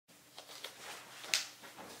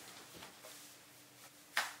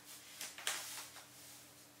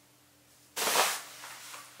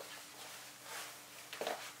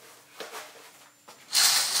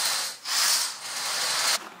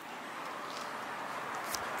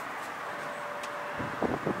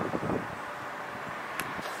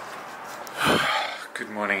Good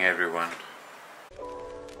morning, everyone.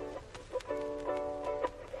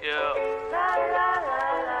 Yeah.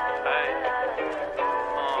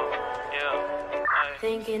 Yeah.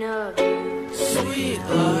 Thinking of you. Sweet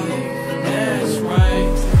life, that's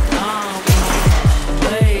right. I'm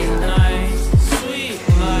late night. Sweet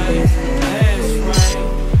life, that's right.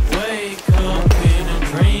 Wake up in a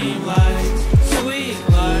dream life. Sweet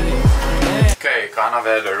life. Okay, kind of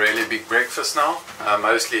had a really big breakfast now.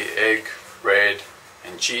 Mostly egg, bread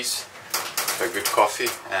and cheese. A good coffee,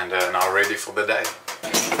 and now ready for the day.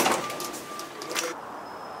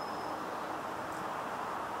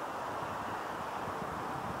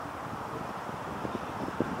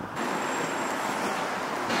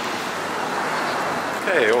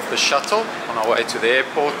 Okay, off the shuttle on our way to the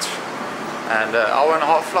airport, and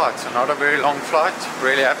hour-and-a-half flight, so not a very long flight.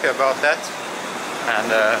 Really happy about that.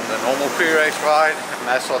 And the normal pre-race ride,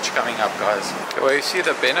 massage coming up, guys. Well, you see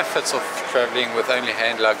the benefits of traveling with only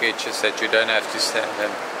hand luggage is that you don't have to stand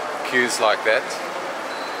in queues like that.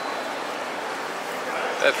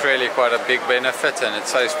 That's really quite a big benefit, and it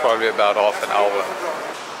saves probably about half an hour.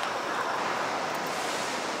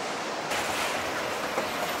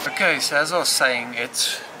 Okay, so as I was saying,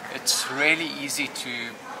 it's really easy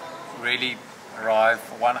to really arrive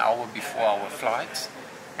 1 hour before our flight,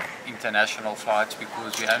 international flights,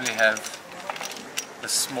 because we only have the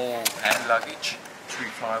small hand luggage to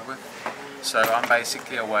fly with. So I'm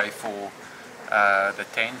basically away for the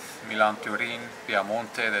 10th, Milan, Torino,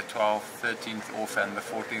 Piemonte, the 12th, 13th off, and the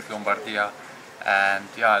 14th, Lombardia. And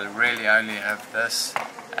yeah, I really only have this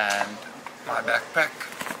and my backpack.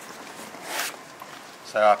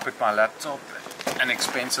 So I put my laptop and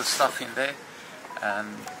expensive stuff in there, and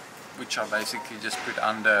which I basically just put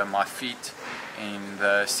under my feet in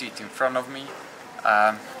the seat in front of me,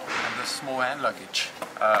 and the small hand luggage.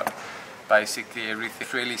 Basically everything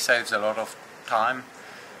really saves a lot of time,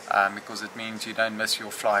 because it means you don't miss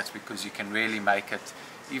your flights, because you can really make it,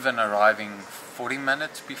 even arriving 40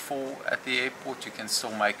 minutes before at the airport, you can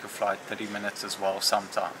still make your flight 30 minutes as well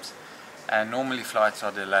sometimes. And normally flights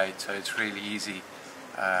are delayed, so it's really easy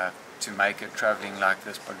to make it traveling like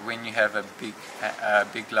this. But when you have a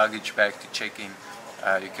big luggage bag to check in,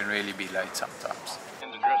 you can really be late sometimes.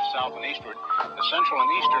 To drift south and eastward, the central and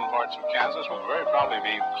eastern parts of Kansas will very probably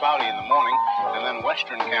be cloudy in the morning, and then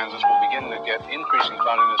western Kansas will begin to get increasing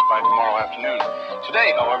cloudiness by tomorrow afternoon.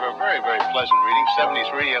 Today, however, very, very pleasant reading.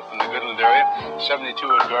 73 up in the Goodland area, 72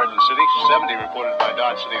 at Garden City, 70 reported by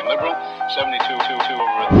Dodge City and Liberal, 72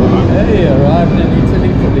 over at the... Hey, arrived in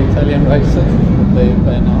Italy for the Italian races. They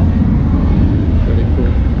play now. Pretty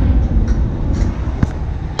cool.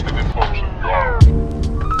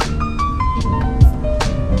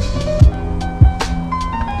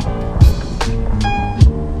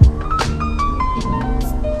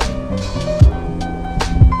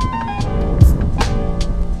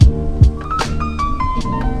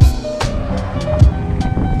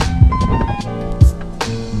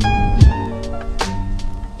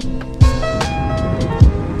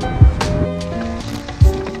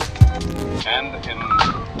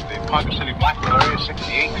 City Blackville area,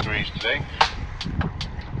 68 degrees today.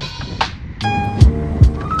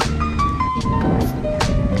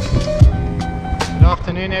 Good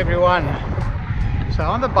afternoon, everyone. So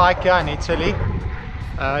on the bike here in Italy,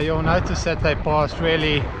 you'll notice that they pass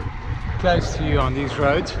really close to you on these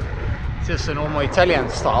roads. It's just a normal Italian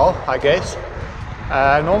style, I guess.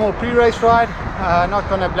 Normal pre-race ride, not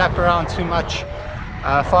going to blap around too much.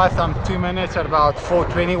 5 times 2 minutes at about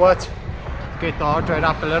 420 watts. Get the heart rate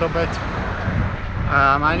up a little bit.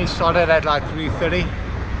 I only started at like 3:30.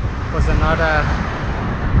 Was another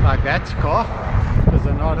like that car. It was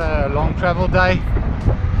another long travel day,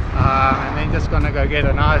 and then just gonna go get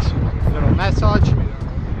a nice little massage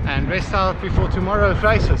and rest out before tomorrow's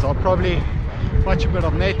races. I'll probably watch a bit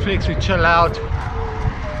of Netflix, we chill out.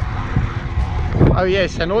 Oh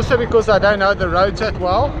yes, and also because I don't know the roads that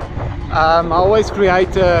well, I always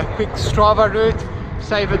create a quick Strava route,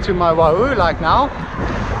 save it to my Wahoo, like now.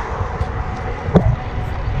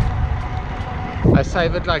 I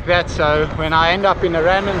save it like that, so when I end up in a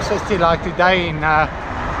random city like today in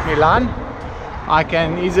Milan, I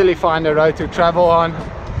can easily find a road to travel on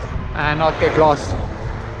and not get lost.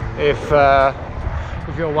 If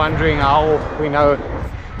you're wondering how we know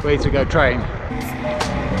where to go train.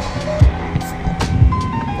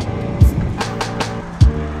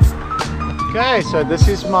 Okay, so this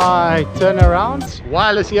is my turnaround.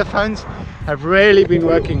 Wireless earphones have really been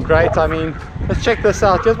working great. I mean, let's check this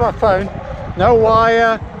out. Here's my phone. No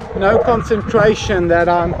wire, no concentration that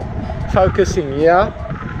I'm focusing here.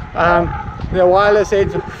 the wireless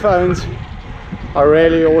headphones are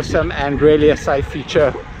really awesome and really a safe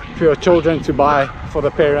feature for your children to buy for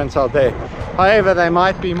the parents out there. However, they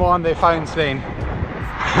might be more on their phones than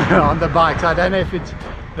on the bikes. I don't know if it's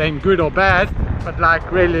then good or bad, but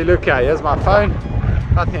like really look here, here's my phone,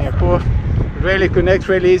 nothing cool. It really connects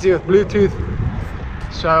really easy with Bluetooth,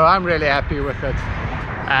 so I'm really happy with it.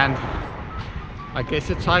 And I guess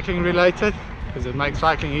it's cycling related because it makes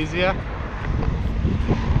cycling easier.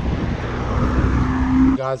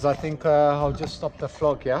 Guys, I think I'll just stop the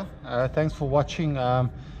vlog here. Thanks for watching.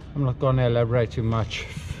 I'm not going to elaborate too much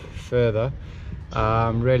further.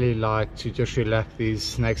 Really like to just relax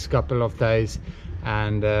these next couple of days,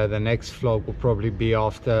 and the next vlog will probably be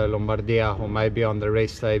after Lombardia, or maybe on the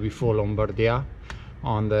rest day before Lombardia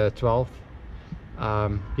on the 12th.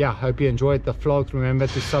 Yeah, hope you enjoyed the vlog. Remember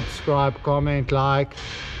to subscribe, comment, like,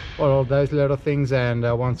 all of those little things, and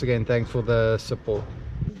once again thanks for the support.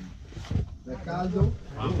 Da caldo,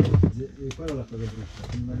 e quella è la cosa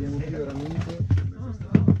brutta, non abbiamo più veramente,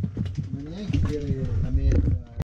 ma neanche dire la meta.